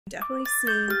Definitely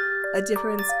seeing a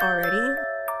difference already.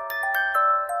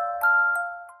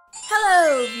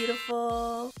 Hello,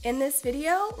 beautiful! In this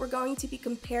video, we're going to be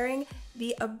comparing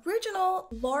the original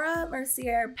Laura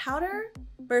Mercier powder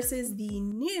versus the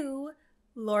new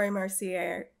Laura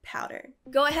Mercier powder.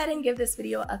 Go ahead and give this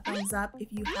video a thumbs up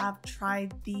if you have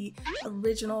tried the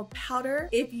original powder.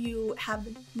 If you have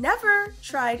never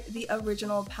tried the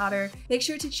original powder, make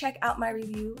sure to check out my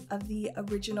review of the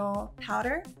original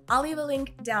powder. I'll leave a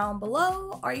link down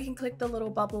below, or you can click the little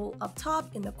bubble up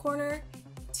top in the corner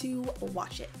to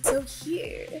watch it. So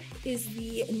here is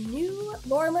the new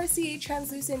Laura Mercier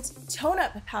Translucent Tone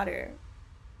Up powder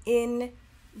in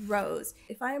Rose.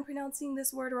 If I am pronouncing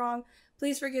this word wrong,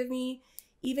 please forgive me.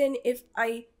 Even if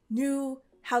I knew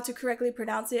how to correctly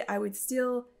pronounce it, I would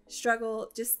still struggle.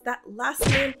 Just that last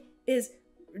name is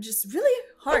just really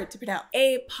hard to pronounce.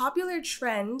 A popular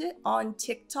trend on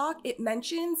TikTok, it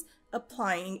mentions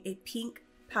applying a pink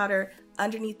powder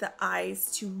underneath the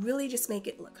eyes to really just make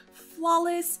it look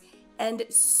flawless and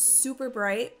super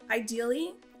bright.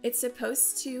 Ideally, it's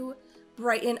supposed to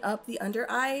brighten up the under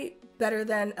eye better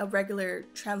than a regular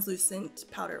translucent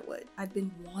powder would. I've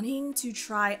been wanting to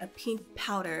try a pink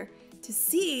powder to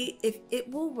see if it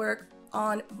will work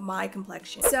on my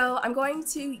complexion. So I'm going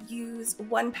to use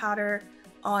one powder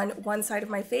on one side of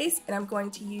my face, and I'm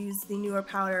going to use the newer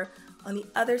powder on the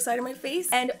other side of my face.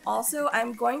 And also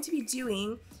I'm going to be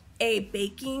doing a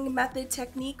baking method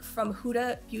technique from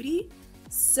Huda Beauty,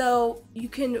 so you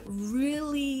can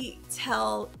really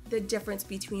tell the difference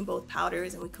between both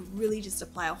powders, and we could really just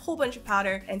apply a whole bunch of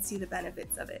powder and see the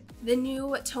benefits of it. The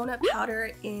new Tone Up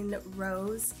powder in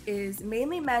Rose is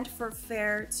mainly meant for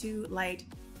fair to light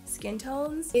skin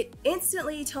tones. It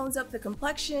instantly tones up the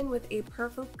complexion with a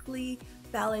perfectly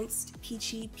balanced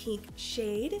peachy pink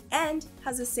shade and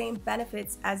has the same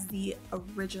benefits as the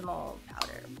original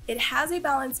powder. It has a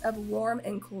balance of warm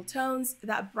and cool tones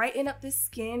that brighten up the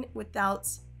skin without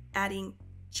adding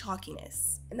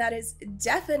chalkiness. And that is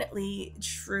definitely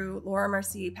true. Laura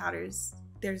Mercier powders,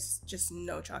 there's just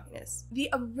no chalkiness. The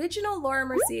original Laura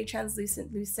Mercier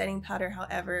Translucent Loose Setting Powder,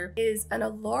 however, is an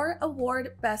Allure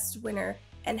Award Best winner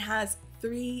and has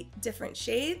 3 different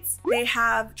shades. They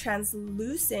have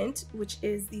translucent, which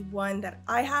is the one that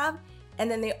I have, and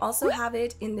then they also have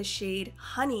it in the shade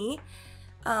Honey,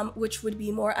 which would be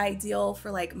more ideal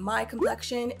for like my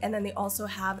complexion, and then they also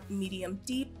have medium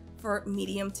deep for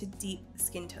medium to deep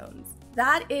skin tones.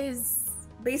 That is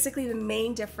basically the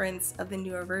main difference of the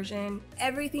newer version.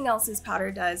 Everything else this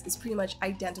powder does is pretty much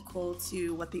identical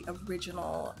to what the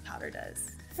original powder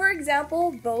does. For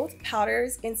example, both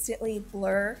powders instantly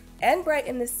blur and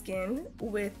brighten the skin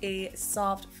with a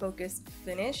soft focused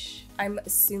finish. I'm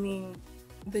assuming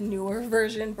the newer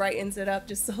version brightens it up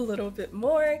just a little bit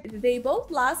more. They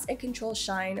both last and control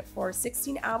shine for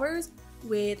 16 hours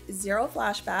with 0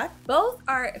 flashback. Both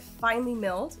are finely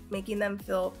milled, making them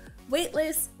feel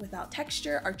weightless, without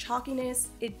texture or chalkiness.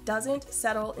 It doesn't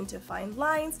settle into fine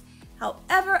lines.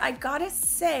 However, I gotta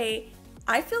say,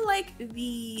 I feel like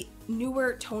the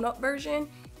newer Tone Up version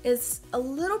is a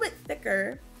little bit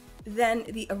thicker than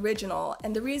the original,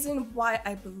 and the reason why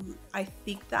I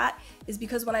think that is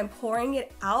because when I'm pouring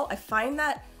it out, I find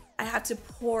that I had to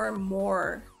pour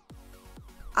more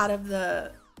out of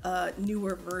the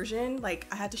newer version. Like,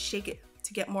 I had to shake it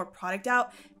to get more product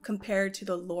out compared to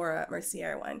the Laura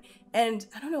Mercier one. And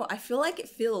I don't know, I feel like it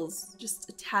feels just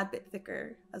a tad bit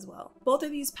thicker as well. Both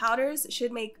of these powders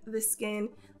should make the skin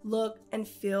look and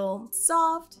feel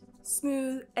soft,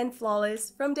 smooth, and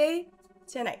flawless from day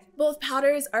to night. Both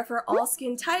powders are for all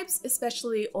skin types,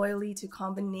 especially oily to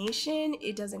combination.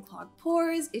 It doesn't clog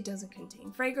pores, it doesn't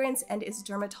contain fragrance, and is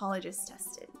dermatologist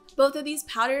tested. Both of these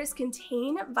powders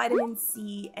contain vitamin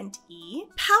C and E.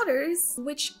 Powders,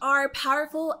 which are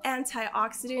powerful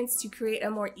antioxidants to create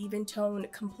a more even tone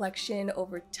complexion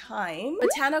over time.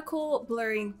 Botanical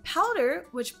blurring powder,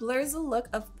 which blurs the look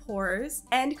of pores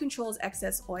and controls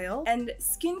excess oil. And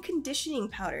skin conditioning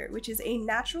powder, which is a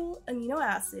natural amino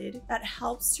acid that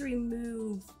helps to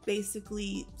remove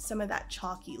basically some of that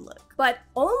chalky look. But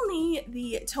only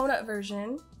the Tone Up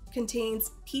version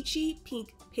contains peachy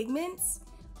pink pigments,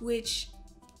 which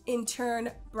in turn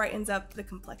brightens up the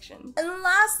complexion. And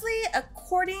lastly,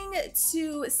 according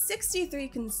to 63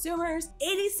 consumers,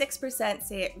 86%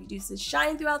 say it reduces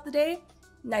shine throughout the day,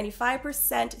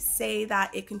 95% say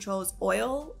that it controls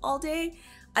oil all day.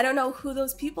 I don't know who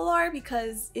those people are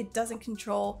because it doesn't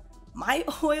control my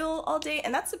oil all day,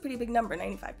 and that's a pretty big number,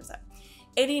 95%.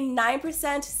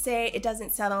 89% say it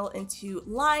doesn't settle into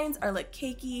lines or look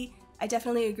cakey. I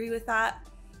definitely agree with that.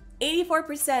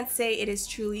 84% say it is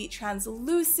truly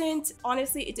translucent.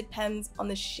 Honestly, it depends on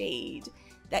the shade.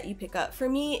 that you pick up. For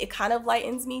me, it kind of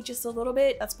lightens me just a little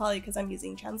bit. That's probably because I'm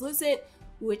using translucent,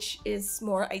 which is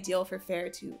more ideal for fair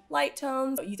to light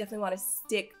tones. You definitely want to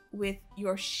stick with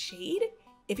your shade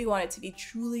if you want it to be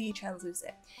truly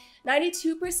translucent.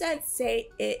 92% say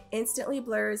it instantly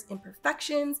blurs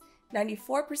imperfections.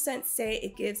 94% say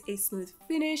it gives a smooth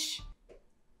finish.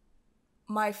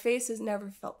 My face has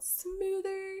never felt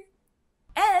smoother.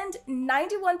 And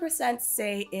 91%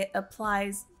 say it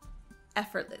applies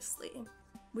effortlessly,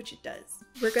 which it does.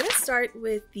 We're gonna start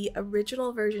with the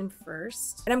original version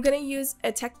first, and I'm gonna use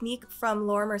a technique from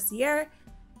Laura Mercier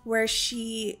where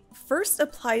she first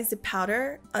applies the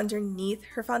powder underneath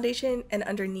her foundation and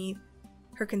underneath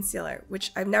her concealer,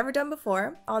 which I've never done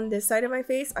before. On this side of my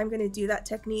face, I'm gonna do that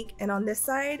technique, and on this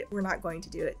side, we're not going to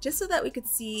do it, just so that we could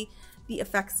see the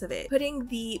effects of it. Putting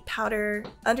the powder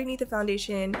underneath the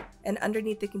foundation and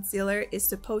underneath the concealer is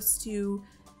supposed to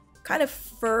kind of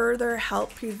further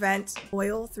help prevent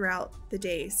oil throughout the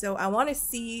day. So I want to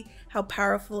see how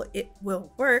powerful it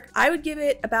will work. I would give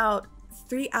it about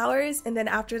 3 hours, and then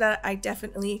after that I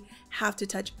definitely have to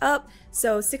touch up.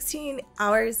 So 16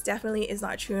 hours definitely is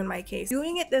not true in my case.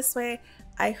 Doing it this way,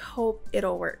 I hope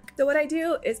it'll work. So what I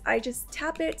do is I just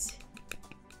tap it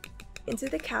into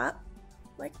the cap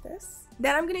like this.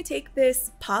 Then I'm gonna take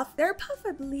this puff. Their puff,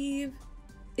 I believe,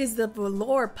 is the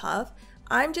velour puff.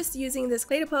 I'm just using this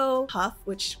Peau puff,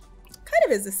 which kind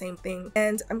of is the same thing.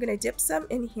 And I'm gonna dip some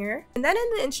in here. And then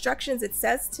in the instructions, it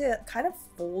says to kind of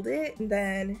fold it and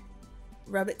then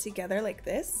rub it together like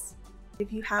this.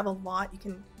 If you have a lot, you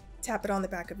can tap it on the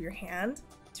back of your hand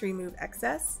to remove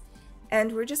excess.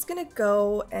 And we're just gonna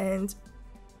go and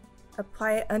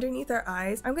apply it underneath our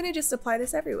eyes. I'm gonna just apply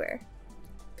this everywhere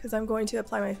because I'm going to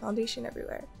apply my foundation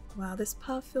everywhere. Wow, this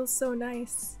puff feels so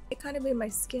nice. It kind of made my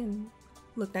skin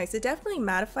look nice. It definitely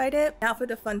mattified it. Now for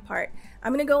the fun part.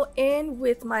 I'm gonna go in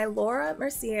with my Laura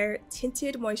Mercier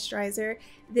Tinted Moisturizer.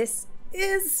 This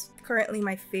is currently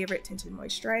my favorite tinted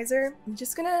moisturizer. I'm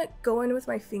just gonna go in with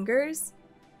my fingers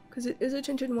because it is a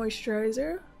tinted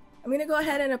moisturizer. I'm gonna go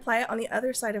ahead and apply it on the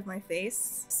other side of my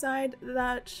face. Side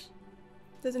that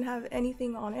doesn't have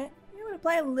anything on it. I'm gonna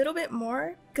apply a little bit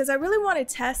more because I really want to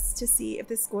test to see if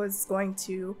this was going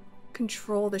to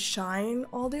control the shine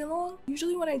all day long.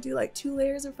 Usually when I do like 2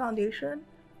 layers of foundation,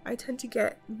 I tend to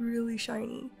get really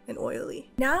shiny and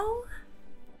oily. Now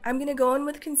I'm gonna go in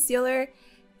with concealer,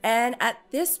 and at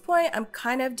this point I'm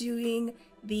kind of doing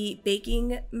the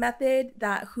baking method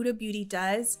that Huda Beauty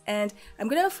does, and I'm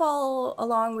gonna follow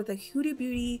along with a Huda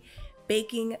Beauty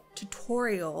baking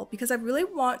tutorial because I really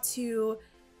want to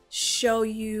show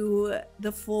you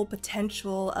the full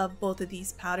potential of both of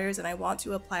these powders, and I want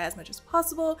to apply as much as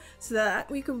possible so that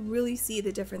we could really see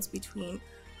the difference between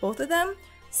both of them.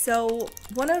 So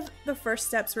one of the first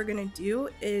steps we're gonna do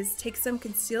is take some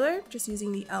concealer, just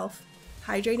using the e.l.f.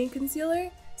 Hydrating Concealer.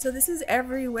 So this is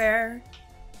everywhere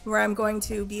where I'm going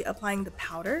to be applying the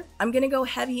powder. I'm gonna go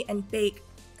heavy and bake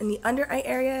in the under eye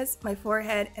areas, my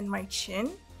forehead, and my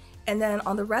chin. And then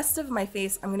on the rest of my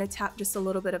face, I'm gonna tap just a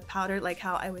little bit of powder like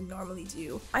how I would normally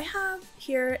do. I have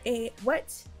here a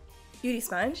wet beauty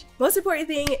sponge. Most important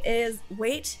thing is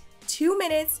wait 2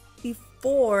 minutes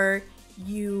before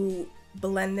you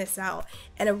blend this out.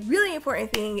 And a really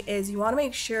important thing is you wanna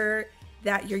make sure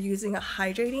that you're using a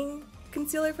hydrating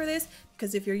concealer for this,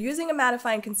 because if you're using a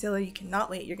mattifying concealer, you cannot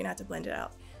wait. You're gonna have to blend it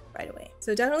out right away.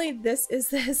 So definitely this is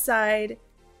the side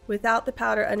without the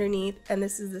powder underneath, and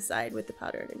this is the side with the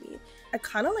powder underneath. I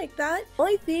kind of like that.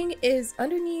 Only thing is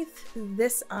underneath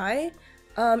this eye,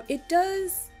 it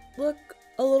does look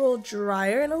a little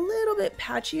drier and a little bit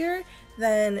patchier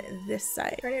than this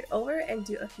side. Turn it over and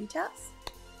do a few taps.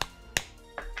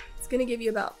 It's gonna give you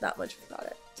about that much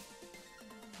product.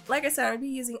 Like I said, I'm gonna be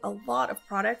using a lot of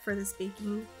product for this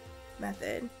baking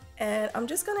method, and I'm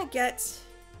just gonna get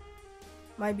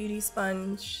my beauty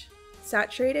sponge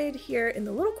saturated here in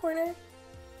the little corner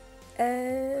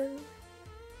and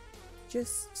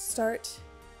just start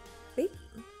baking.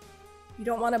 You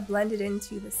don't want to blend it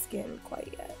into the skin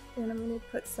quite yet. And I'm going to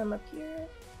put some up here.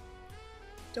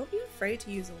 Don't be afraid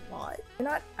to use a lot. You're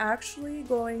not actually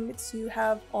going to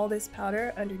have all this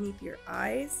powder underneath your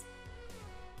eyes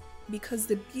because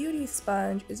the beauty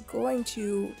sponge is going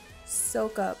to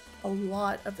soak up a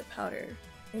lot of the powder.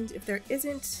 And if there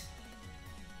isn't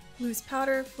loose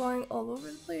powder flying all over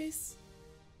the place,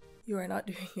 you are not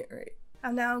doing it right.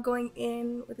 I'm now going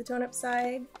in with the tone up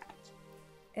side,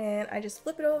 and I just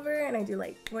flip it over and I do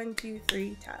like 1, 2,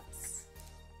 3 taps.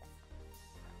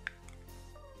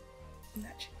 And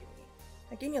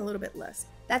that gave me a little bit less.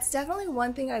 That's definitely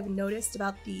one thing I've noticed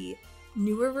about the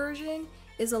newer version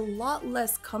is a lot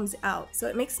less comes out. So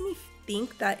it makes me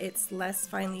think that it's less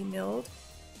finely milled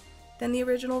than the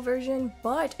original version,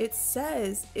 but it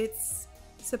says it's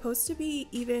supposed to be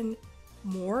even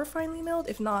more finely milled,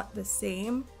 if not the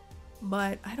same,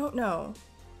 but I don't know.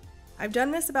 I've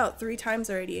done this about 3 times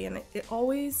already, and it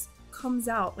always comes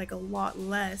out like a lot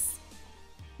less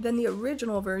than the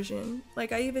original version.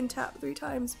 Like, I even tapped 3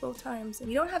 times both times. And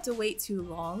you don't have to wait too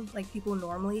long like people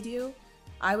normally do.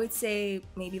 I would say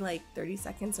maybe like 30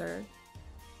 seconds or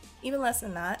even less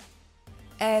than that.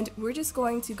 And we're just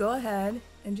going to go ahead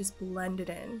and just blend it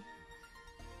in.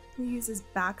 We use this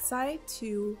backside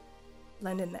to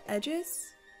blend in the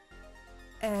edges.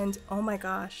 And oh my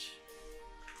gosh.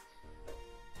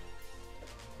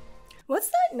 What's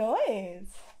that noise?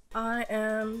 I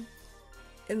am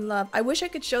in love. I wish I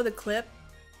could show the clip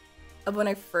of when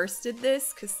I first did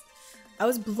this, because I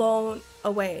was blown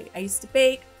away. I used to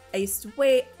bake, I used to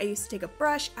wait, I used to take a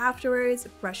brush afterwards,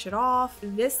 brush it off.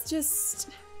 This just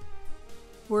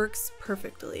works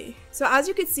perfectly. So as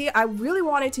you can see, I really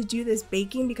wanted to do this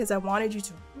baking because I wanted you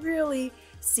to really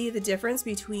see the difference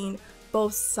between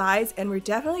both sides, and we're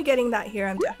definitely getting that here.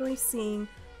 I'm definitely seeing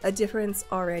a difference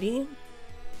already.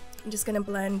 I'm just gonna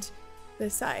blend the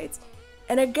sides.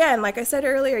 And again, like I said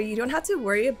earlier, you don't have to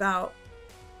worry about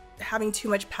having too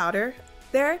much powder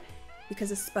there because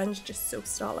the sponge just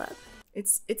soaks it all up.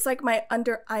 It's like my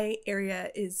under eye area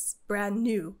is brand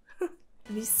new.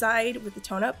 The side with the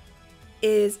tone up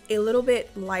is a little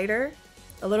bit lighter,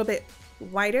 a little bit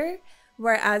whiter,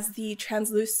 whereas the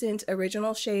translucent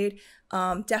original shade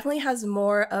definitely has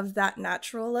more of that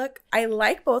natural look. I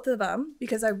like both of them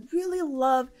because I really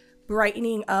love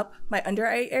brightening up my under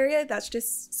eye area. That's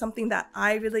just something that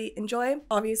I really enjoy.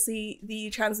 Obviously, the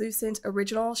translucent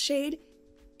original shade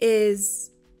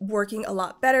is working a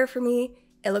lot better for me.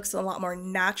 It looks a lot more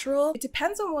natural. It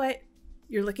depends on what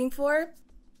you're looking for.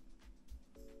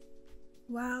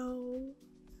 Wow,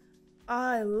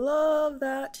 I love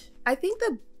that. I think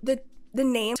the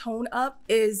name Tone Up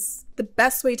is the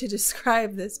best way to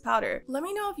describe this powder. Let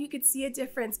me know if you could see a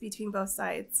difference between both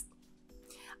sides.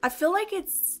 I feel like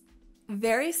it's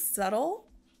very subtle,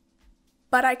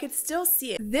 but I could still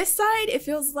see it. This side, it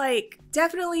feels like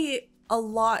definitely a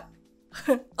lot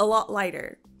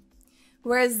lighter.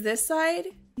 Whereas this side,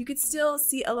 you could still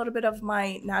see a little bit of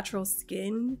my natural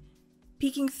skin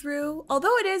peeking through,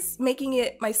 although it is making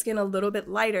my skin a little bit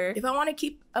lighter. If I want to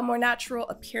keep a more natural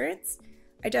appearance,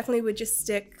 I definitely would just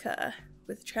stick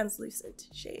with translucent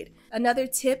shade. Another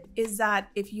tip is that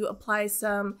if you apply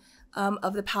some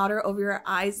of the powder over your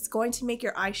eyes, it's going to make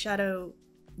your eyeshadow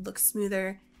look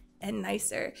smoother and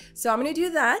nicer. So I'm gonna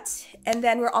do that, and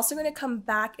then we're also gonna come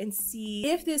back and see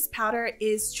if this powder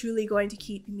is truly going to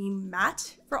keep me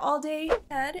matte for all day.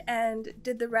 And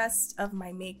did the rest of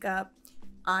my makeup.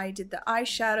 I did the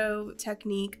eyeshadow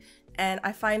technique, and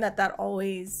I find that that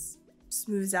always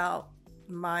smooths out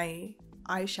my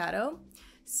eyeshadow.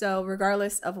 So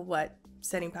regardless of what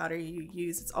setting powder you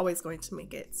use, it's always going to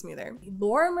make it smoother.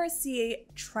 Laura Mercier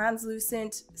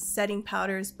translucent setting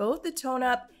powders, both the Tone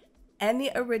Up and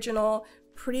the original,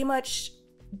 pretty much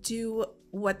do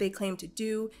what they claim to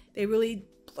do. They really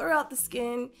blur out the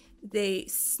skin, they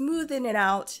smoothen it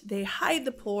out, they hide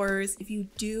the pores. If you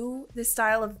do this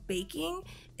style of baking,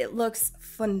 it looks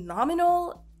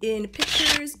phenomenal in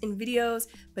pictures, in videos,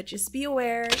 but just be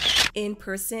aware, in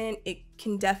person, it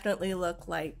can definitely look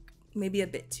like maybe a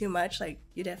bit too much. Like,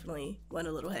 you definitely went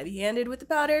a little heavy-handed with the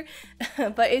powder,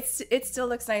 but it still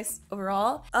looks nice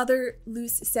overall. Other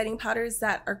loose setting powders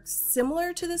that are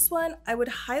similar to this one, I would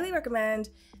highly recommend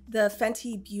the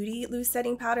Fenty Beauty loose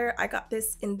setting powder. I got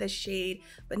this in the shade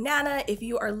Banana. If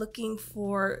you are looking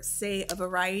for, say, a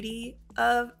variety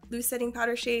of loose setting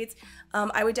powder shades,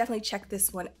 I would definitely check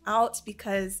this one out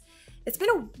because it's been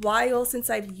a while since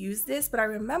I've used this, but I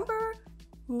remember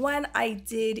when I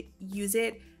did use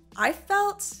it, I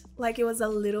felt like it was a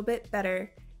little bit better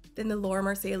than the Laura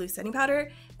Mercier loose setting powder,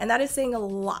 and that is saying a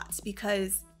lot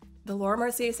because the Laura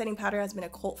Mercier setting powder has been a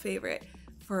cult favorite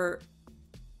for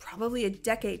probably a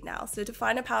decade now. So to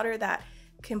find a powder that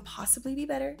can possibly be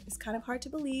better is kind of hard to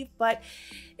believe, but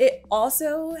it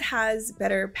also has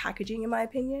better packaging in my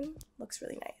opinion. Looks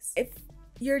really nice. If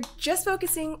you're just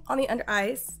focusing on the under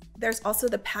eyes, there's also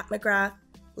the MCGrath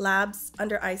Labs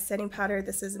under eye setting powder.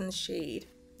 This is in the shade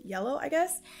yellow, I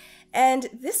guess. And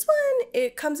this one,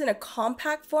 it comes in a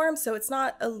compact form, so it's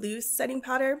not a loose setting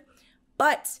powder,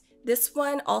 but this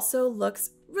one also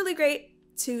looks really great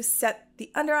to set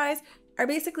the under eyes, or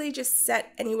basically just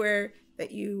set anywhere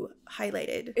that you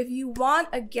highlighted. If you want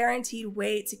a guaranteed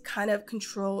way to kind of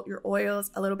control your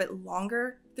oils a little bit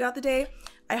longer throughout the day,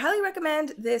 I highly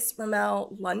recommend this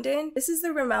Rimmel London. This is the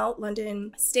Rimmel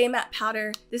London Stay Matte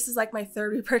Powder. This is like my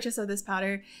third repurchase of this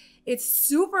powder. It's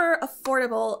super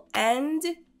affordable and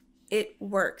it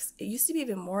works. It used to be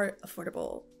even more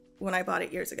affordable when I bought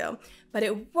it years ago, but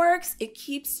it works. It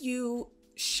keeps you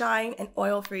shine and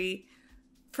oil free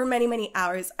for many, many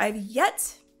hours. I've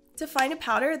yet to find a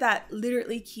powder that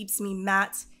literally keeps me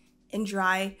matte and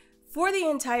dry for the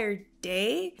entire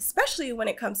day, especially when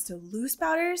it comes to loose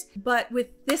powders. But with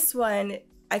this one,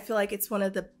 I feel like it's one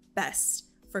of the best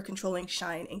for controlling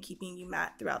shine and keeping you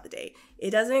matte throughout the day.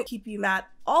 It doesn't keep you matte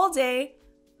all day,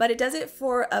 but it does it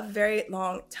for a very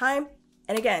long time.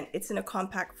 And again, it's in a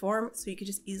compact form, so you could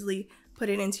just easily put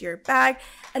it into your bag.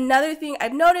 Another thing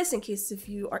I've noticed, in case if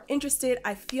you are interested,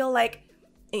 I feel like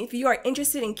if you are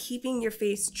interested in keeping your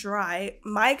face dry,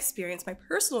 my experience, my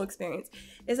personal experience,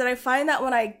 is that I find that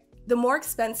the more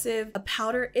expensive a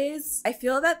powder is, I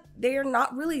feel that they are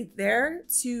not really there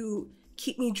to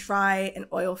keep me dry and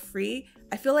oil free.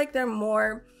 I feel like they're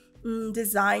more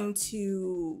designed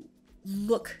to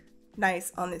look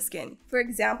nice on the skin. For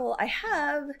example, I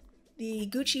have the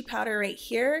Gucci powder right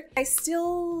here. I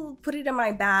still put it in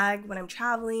my bag when I'm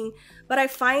traveling, but I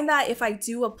find that if I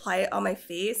do apply it on my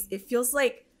face, it feels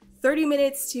like 30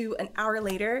 minutes to an hour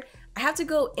later, I have to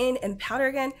go in and powder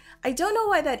again. I don't know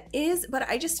why that is, but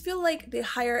I just feel like the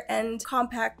higher end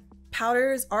compact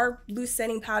powders are loose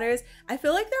setting powders. I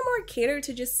feel like they're more catered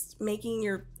to just making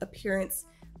your appearance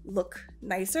look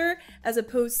nicer as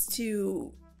opposed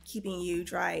to keeping you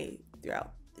dry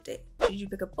throughout the day. Should you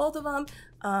pick up both of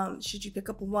them? Should you pick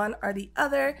up one or the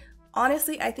other?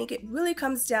 Honestly, I think it really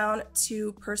comes down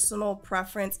to personal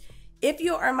preference. If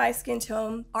you are my skin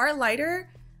tone or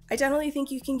lighter, I definitely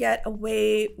think you can get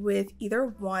away with either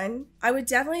one. I would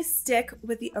definitely stick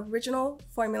with the original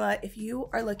formula if you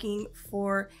are looking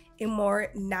for a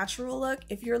more natural look.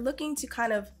 If you're looking to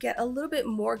kind of get a little bit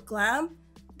more glam,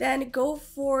 then go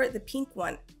for the pink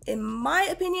one. In my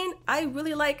opinion, I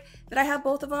really like that I have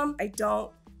both of them. I don't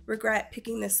regret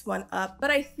picking this one up, but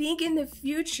I think in the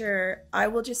future, I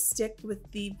will just stick with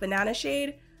the banana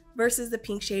shade versus the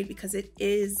pink shade because it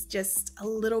is just a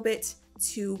little bit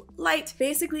too light.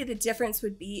 Basically, the difference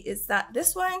would be is that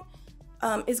this one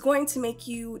is going to make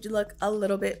you look a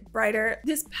little bit brighter.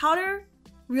 This powder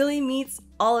really meets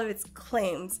all of its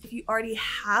claims. If you already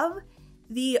have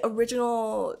the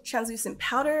original translucent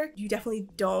powder, you definitely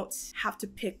don't have to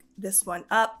pick this one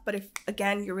up. But if,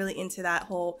 again, you're really into that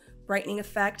whole brightening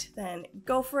effect, then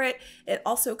go for it. It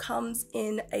also comes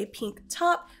in a pink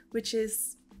top, which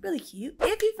is really cute.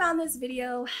 If you found this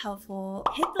video helpful,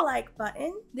 hit the like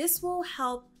button. This will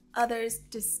help others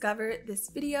discover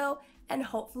this video and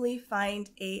hopefully find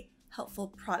a helpful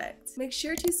product. Make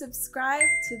sure to subscribe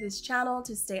to this channel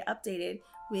to stay updated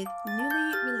with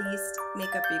newly released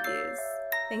makeup reviews.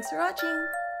 Thanks for watching.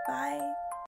 Bye.